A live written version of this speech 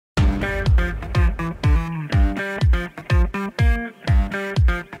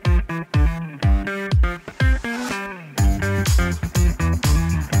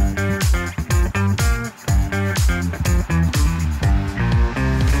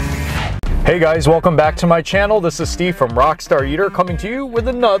Hey guys, welcome back to my channel. This is Steve from Rockstar Eater coming to you with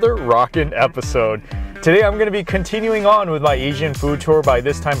another rockin' episode. Today I'm going to be continuing on with my Asian food tour, by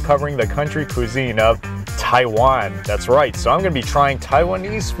this time covering the country cuisine of Taiwan. That's right, so I'm going to be trying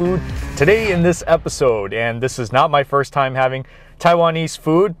Taiwanese food today in this episode, and this is not my first time having Taiwanese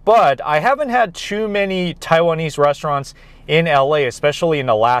food, but I haven't had too many Taiwanese restaurants in LA, especially in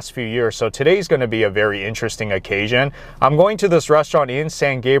the last few years. So today's going to be a very interesting occasion. I'm going to this restaurant in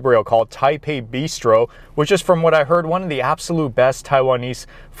San Gabriel called Taipei Bistro, which is, from what I heard, one of the absolute best Taiwanese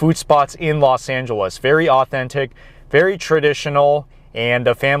food spots in Los Angeles. Very authentic, very traditional, and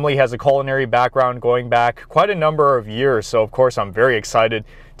the family has a culinary background going back quite a number of years. So of course I'm very excited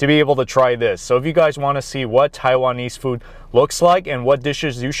to be able to try this. So if you guys want to see what Taiwanese food looks like and what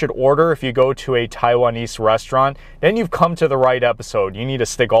dishes you should order if you go to a Taiwanese restaurant, then you've come to the right episode. You need to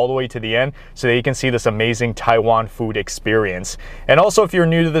stick all the way to the end so that you can see this amazing Taiwan food experience. And also, if you're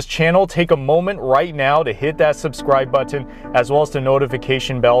new to this channel, take a moment right now to hit that subscribe button as well as the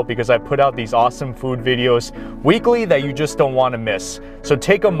notification bell, because I put out these awesome food videos weekly that you just don't want to miss. So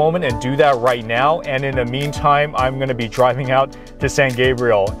take a moment and do that right now. And in the meantime, I'm going to be driving out to San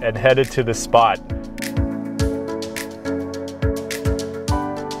Gabriel and headed to the spot.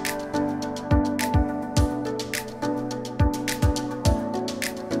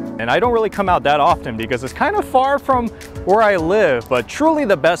 And I don't really come out that often because it's kind of far from where I live, but truly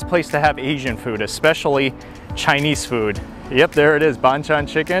the best place to have Asian food, especially Chinese food. Yep, there it is, Banchan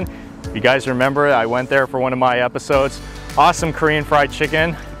chicken. If you guys remember, I went there for one of my episodes. Awesome Korean fried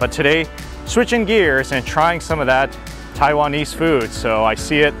chicken, but today switching gears and trying some of that Taiwanese food. So I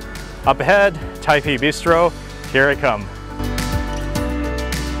see it up ahead, Taipei Bistro. Here I come.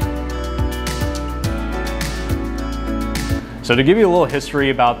 So to give you a little history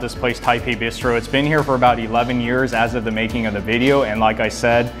about this place, Taipei Bistro, it's been here for about 11 years as of the making of the video. And like I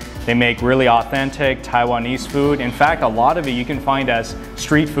said, they make really authentic Taiwanese food. In fact, a lot of it you can find as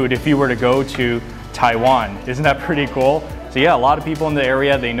street food if you were to go to Taiwan. Isn't that pretty cool? So yeah, a lot of people in the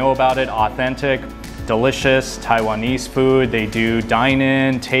area, they know about it. Authentic, delicious Taiwanese food. They do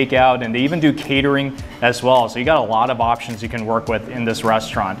dine-in, takeout, and they even do catering as well. So you got a lot of options you can work with in this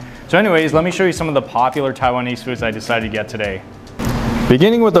restaurant. So anyways, let me show you some of the popular Taiwanese foods I decided to get today.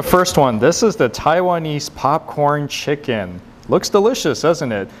 Beginning with the first one, this is the Taiwanese popcorn chicken. Looks delicious,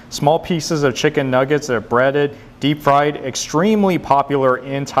 doesn't it? Small pieces of chicken nuggets that are breaded, deep fried, extremely popular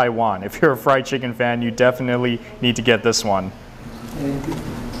in Taiwan. If you're a fried chicken fan, you definitely need to get this one.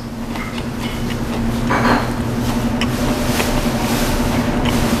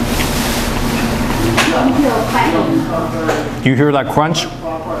 You hear that crunch?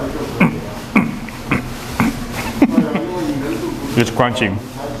 It's crunchy.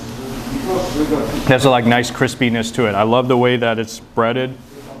 There's a nice crispiness to it. I love the way that it's breaded.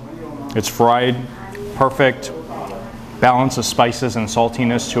 It's fried. Perfect balance of spices and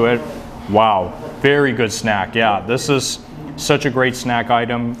saltiness to it. Wow, very good snack. Yeah, this is such a great snack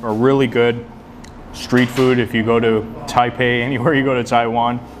item. A really good street food if you go to Taipei, anywhere you go to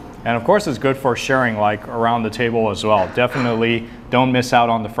Taiwan. And of course, it's good for sharing around the table as well. Definitely don't miss out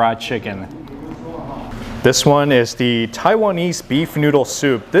on the fried chicken. This one is the Taiwanese beef noodle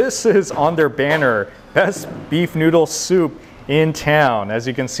soup. This is on their banner, best beef noodle soup in town. As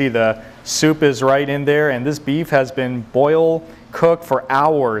you can see, the soup is right in there, and this beef has been cooked for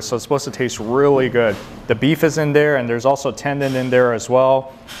hours, so it's supposed to taste really good. The beef is in there, and there's also tendon in there as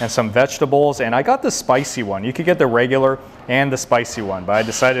well, and some vegetables. And I got the spicy one. You could get the regular and the spicy one, but I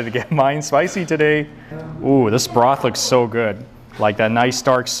decided to get mine spicy today. Ooh, this broth looks so good. Like that nice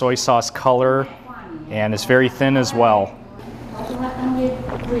dark soy sauce color, and it's very thin as well.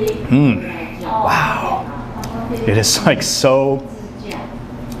 Wow. It is so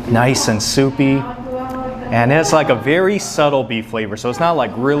nice and soupy. And it's a very subtle beef flavor. So it's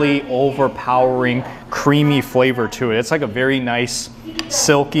not really overpowering, creamy flavor to it. It's a very nice,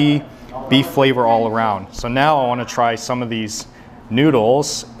 silky beef flavor all around. So now I want to try some of these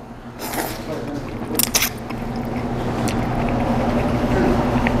noodles.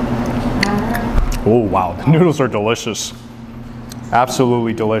 Oh wow, the noodles are delicious.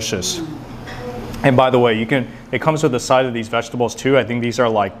 Absolutely delicious. And by the way, it comes with the side of these vegetables too. I think these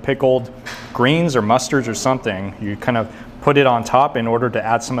are pickled greens or mustards or something. You kind of put it on top in order to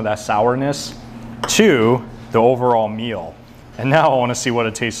add some of that sourness to the overall meal. And now I want to see what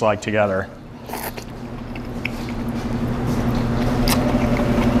it tastes like together.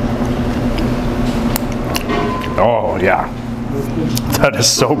 Oh yeah, that is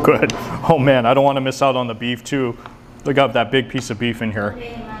so good. Oh man, I don't want to miss out on the beef too. Look at that big piece of beef in here.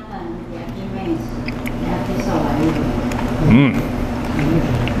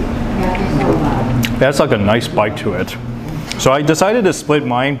 That's like a nice bite to it. So I decided to split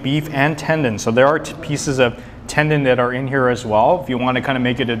mine, beef and tendon. So there are pieces of tendon that are in here as well. If you want to kind of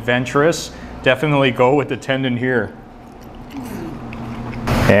make it adventurous, definitely go with the tendon here.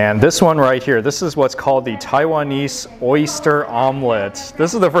 And this one right here, this is what's called the Taiwanese oyster omelet.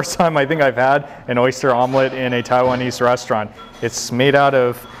 This is the first time I think I've had an oyster omelet in a Taiwanese restaurant. It's made out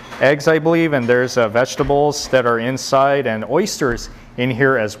of eggs, I believe, and there's vegetables that are inside and oysters in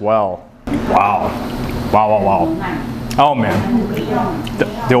here as well. Wow. Wow, wow, wow. Oh man,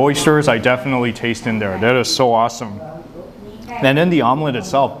 the oysters I definitely taste in there. That is so awesome. And then the omelet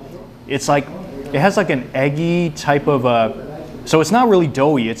itself, it's like, it has like an eggy type of so it's not really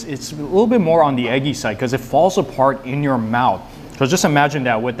doughy, it's a little bit more on the eggy side because it falls apart in your mouth. So just imagine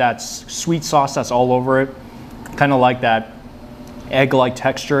that with that sweet sauce that's all over it, kind of like that egg-like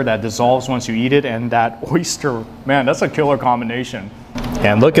texture that dissolves once you eat it, and that oyster, man, that's a killer combination.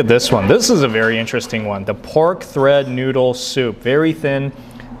 And look at this one. This is a very interesting one. The pork thread noodle soup. Very thin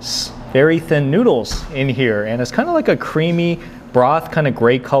noodles in here, and it's kind of like a creamy broth, kind of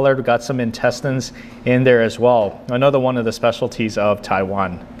gray colored. Got some intestines in there as well. Another one of the specialties of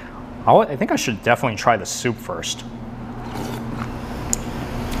Taiwan. I think I should definitely try the soup first.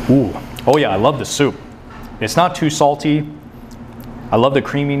 Ooh, oh yeah, I love the soup. It's not too salty. I love the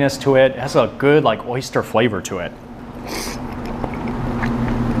creaminess to it. It has a good like oyster flavor to it.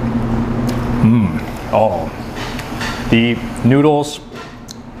 Oh, the noodles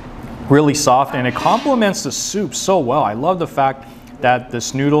really soft, and it complements the soup so well. I love the fact that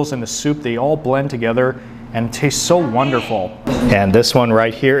this noodles and the soup, they all blend together and taste so wonderful. And this one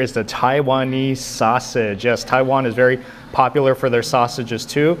right here is the Taiwanese sausage. Yes, Taiwan is very popular for their sausages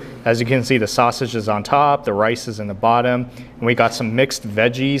too. As you can see, the sausage is on top, the rice is in the bottom, and we got some mixed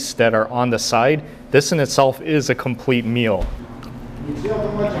veggies that are on the side. This in itself is a complete meal.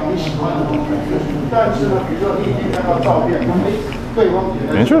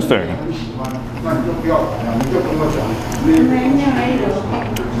 Interesting.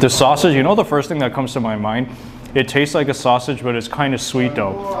 The sausage, you know, the first thing that comes to my mind, it tastes like a sausage, but it's kind of sweet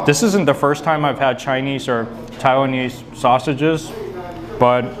though. This isn't the first time I've had Chinese or Taiwanese sausages,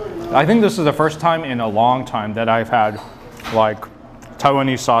 but I think this is the first time in a long time that I've had like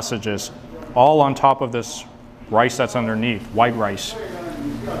Taiwanese sausages all on top of this rice that's underneath, white rice.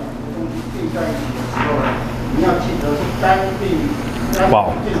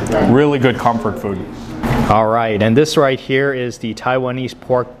 Wow, really good comfort food. All right, and this right here is the Taiwanese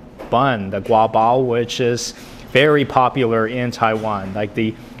pork bun, the guabao, which is very popular in Taiwan. Like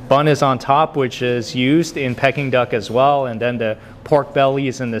the bun is on top, which is used in Peking duck as well, and then the pork belly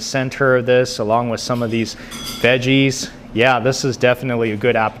is in the center of this, along with some of these veggies. Yeah, this is definitely a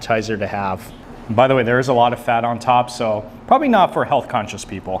good appetizer to have. And by the way, there is a lot of fat on top, so probably not for health conscious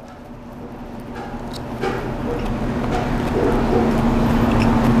people.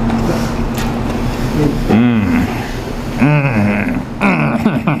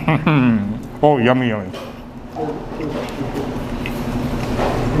 Oh, yummy, yummy.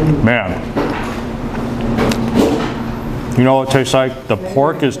 Man. You know what it tastes like? The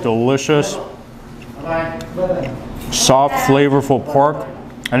pork is delicious. Soft, flavorful pork.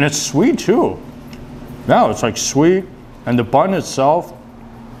 And it's sweet too. Yeah, it's like sweet. And the bun itself,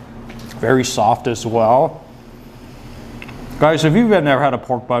 very soft as well. Guys, if you've never had a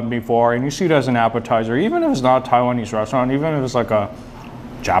pork bun before and you see it as an appetizer, even if it's not a Taiwanese restaurant, even if it's like a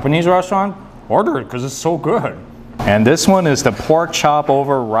Japanese restaurant, order it because it's so good. And this one is the pork chop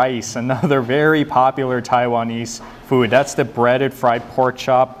over rice, another very popular Taiwanese food. That's the breaded fried pork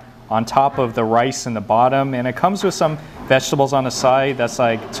chop on top of the rice in the bottom. And it comes with some vegetables on the side. That's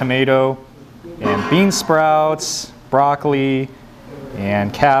like tomato and bean sprouts, broccoli,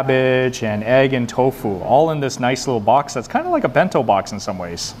 and cabbage, and egg and tofu, all in this nice little box that's kind of like a bento box in some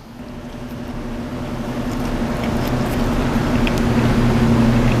ways.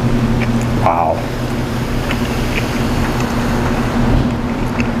 Wow.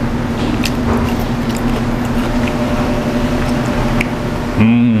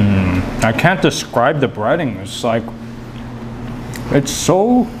 I can't describe the breading. It's like, it's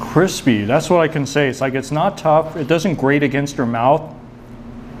so crispy. That's what I can say. It's like, it's not tough. It doesn't grate against your mouth.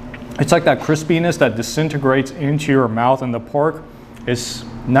 It's like that crispiness that disintegrates into your mouth, and the pork is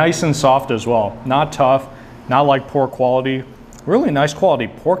nice and soft as well. Not tough, not like poor quality. Really nice quality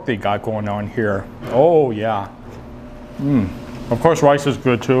pork they got going on here. Oh yeah. Of course rice is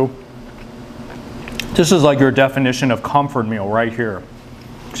good too. This is like your definition of comfort meal right here.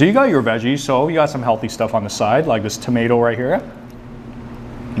 So you got your veggies, so you got some healthy stuff on the side, like this tomato right here.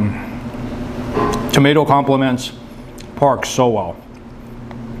 Tomato complements pork so well.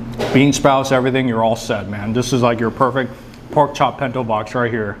 bean sprouts, everything, you're all set, man. This is like your perfect pork chop bento box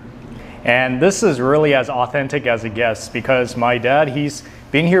right here. And this is really as authentic as it gets because my dad, he's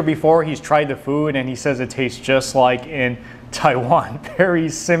been here before, he's tried the food, and he says it tastes just like in Taiwan, very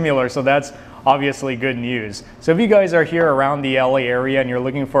similar. So that's obviously good news. So if you guys are here around the LA area and you're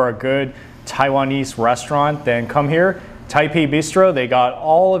looking for a good Taiwanese restaurant, then come here. Taipei Bistro, they got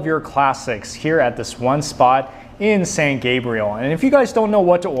all of your classics here at this one spot in San Gabriel. And if you guys don't know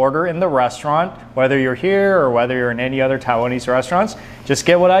what to order in the restaurant, whether you're here or whether you're in any other Taiwanese restaurants, just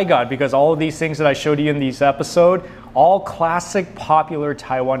get what I got, because all of these things that I showed you in this episode, all classic popular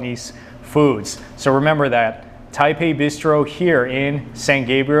Taiwanese foods. So remember that. Taipei Bistro here in San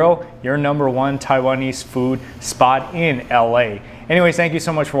Gabriel, your #1 Taiwanese food spot in LA. Anyways, thank you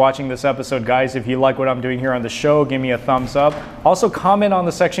so much for watching this episode, guys. If you like what I'm doing here on the show, give me a thumbs up. Also, comment on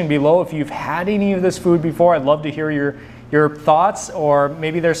the section below if you've had any of this food before. I'd love to hear your thoughts, or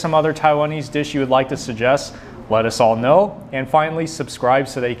maybe there's some other Taiwanese dish you would like to suggest. Let us all know. And finally, subscribe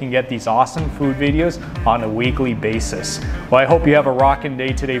so that you can get these awesome food videos on a weekly basis. Well, I hope you have a rockin' day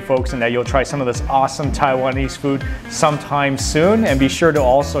today, folks, and that you'll try some of this awesome Taiwanese food sometime soon. And be sure to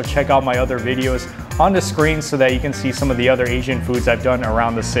also check out my other videos on the screen so that you can see some of the other Asian foods I've done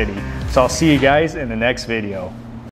around the city. So I'll see you guys in the next video.